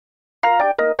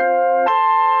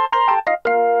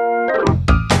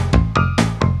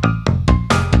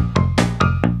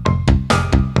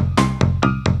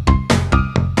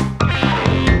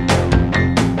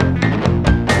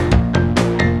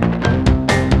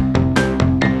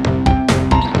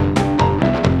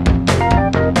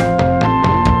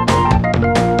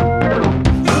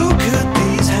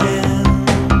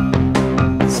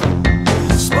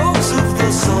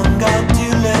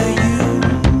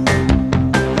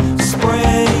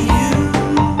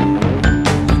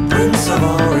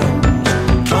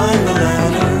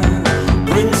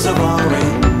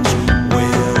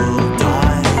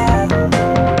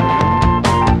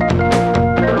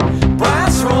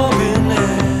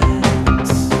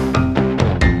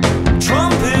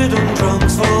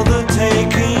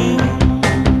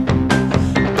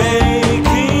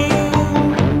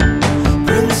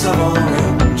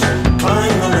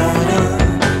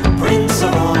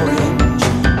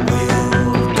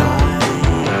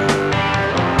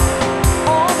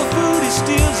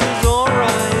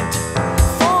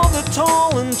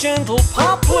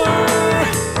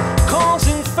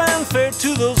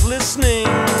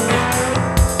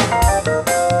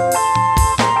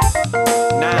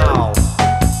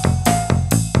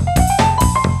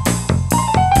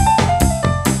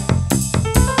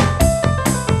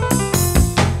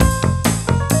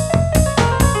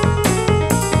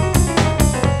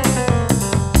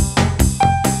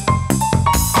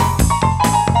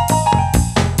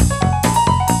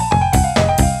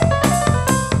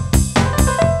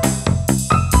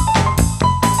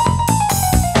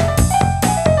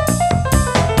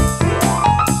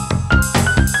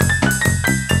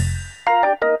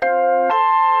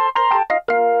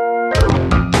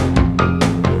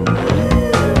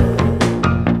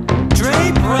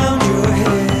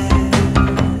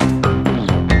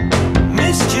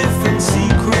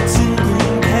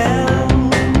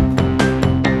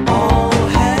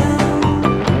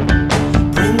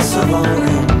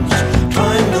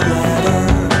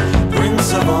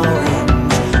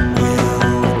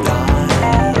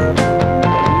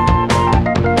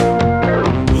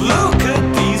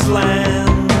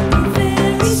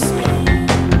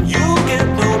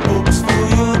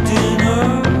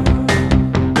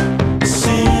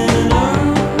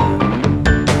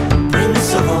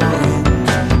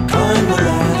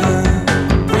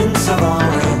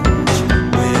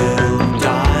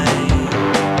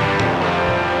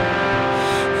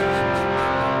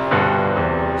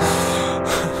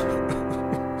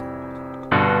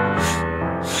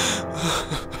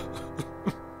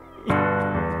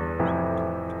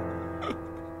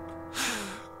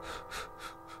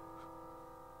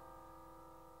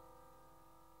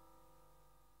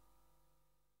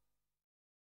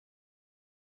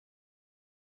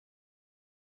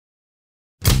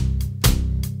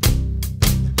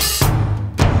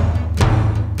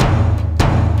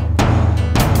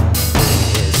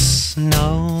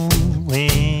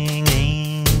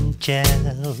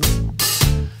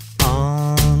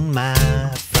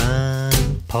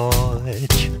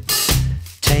porch.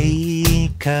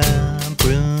 Take a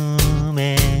broom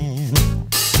and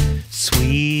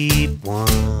sweep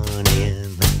one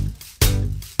in.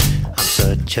 I'm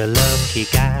such a lucky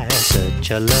guy,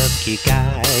 such a lucky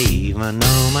guy, even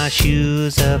though my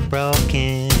shoes are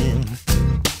broken.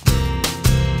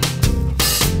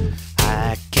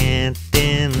 I can't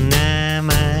deny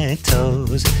my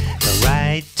toes the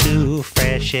right to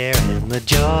fresh air and the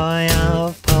joy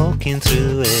of poking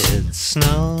through it.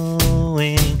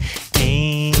 Snowing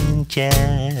angels,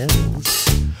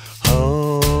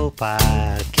 hope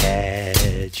I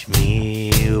catch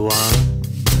me one.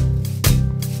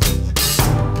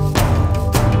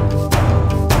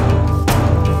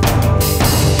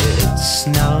 It's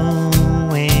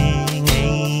snowing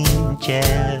angels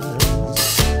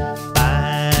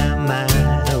by my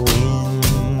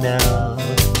window.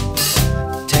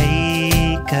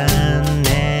 Take a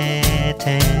net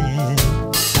and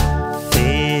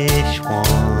fish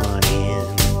one in.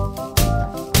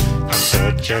 I'm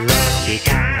such a lucky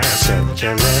guy, such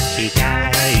a lucky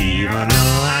guy, even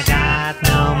though I got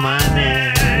no money.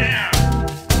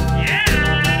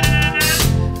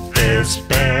 This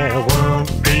bear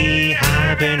won't be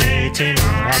hibernating,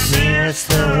 or I'd miss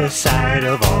the sight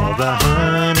of all the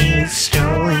honey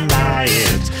strolling by.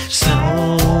 It's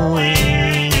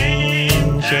snowing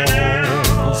angels,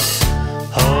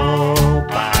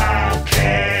 hope I'll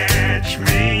catch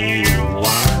me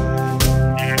one.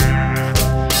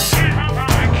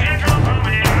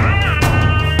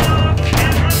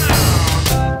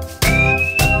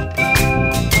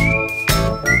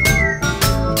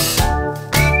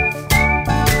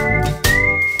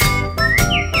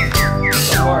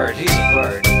 He's a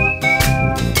bird.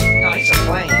 No, he's a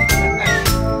plane.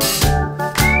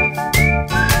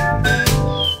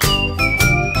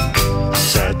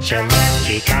 Such a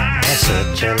lucky guy,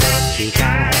 such a lucky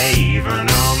guy, even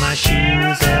though my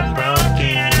shoes are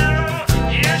broken.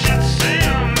 Yes, it's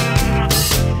them.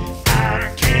 I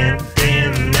can't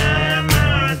deny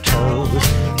my toes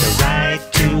the right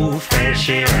to fresh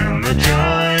air and the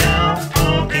joy of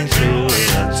poking through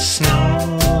it.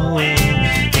 Snowing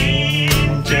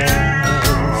angels,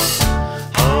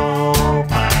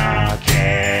 hope I'll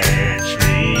catch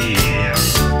me.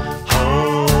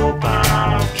 Hope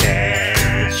I'll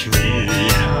catch me.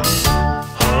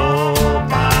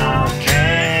 Hope I'll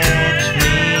catch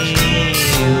me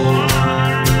one.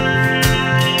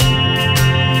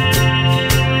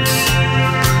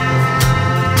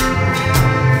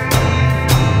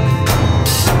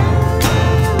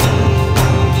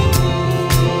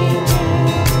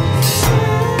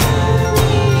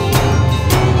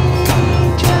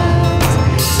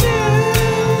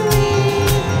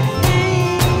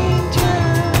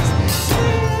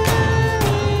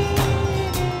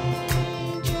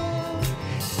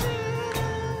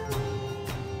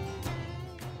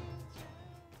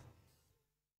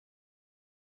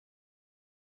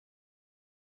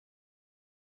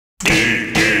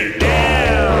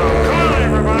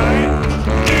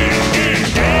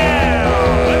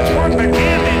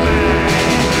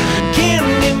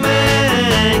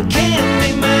 Candymine,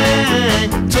 Candymine,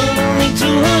 totally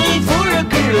too honey for a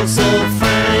girl so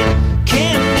fine.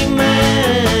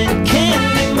 Candymine,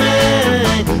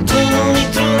 Candymine, totally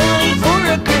too honey for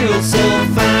a girl so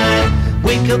fine.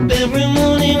 Wake up every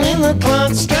morning when the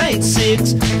clock strikes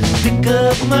 6. Pick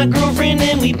up my girlfriend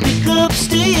and we pick up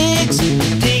sticks.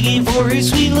 Digging for her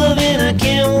sweet love and I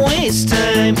can't waste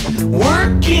time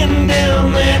working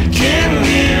down that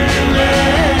Candymine.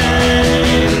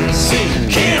 Sing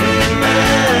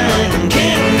Candymine,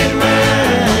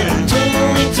 Candymine,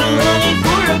 totally too honey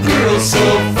for a girl so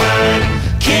fine.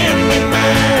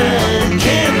 Candymine,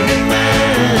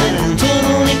 Candymine,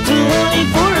 totally too honey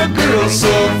for a girl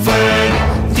so fine.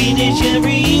 Finish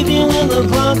every evening when the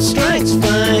clock strikes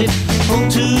 5. Home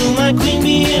to my queen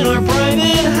bee in our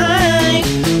private hive.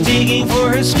 Digging for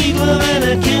her sweet love and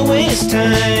I can't waste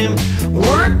time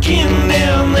working